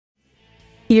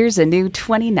Here's a new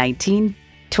 2019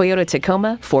 Toyota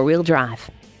Tacoma four-wheel drive.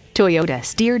 Toyota,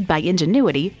 steered by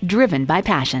ingenuity, driven by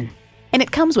passion. And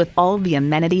it comes with all the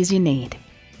amenities you need.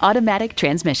 Automatic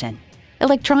transmission,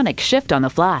 electronic shift on the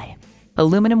fly,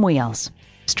 aluminum wheels,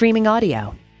 streaming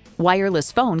audio,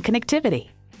 wireless phone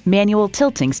connectivity, manual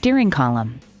tilting steering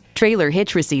column, trailer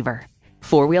hitch receiver,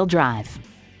 four-wheel drive,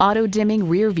 auto-dimming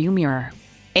rear view mirror,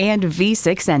 and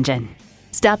V6 engine.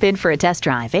 Stop in for a test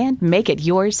drive and make it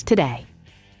yours today.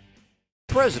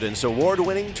 President's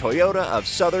Award-winning Toyota of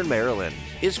Southern Maryland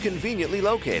is conveniently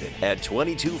located at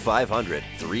 22500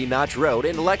 Three Notch Road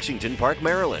in Lexington Park,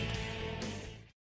 Maryland.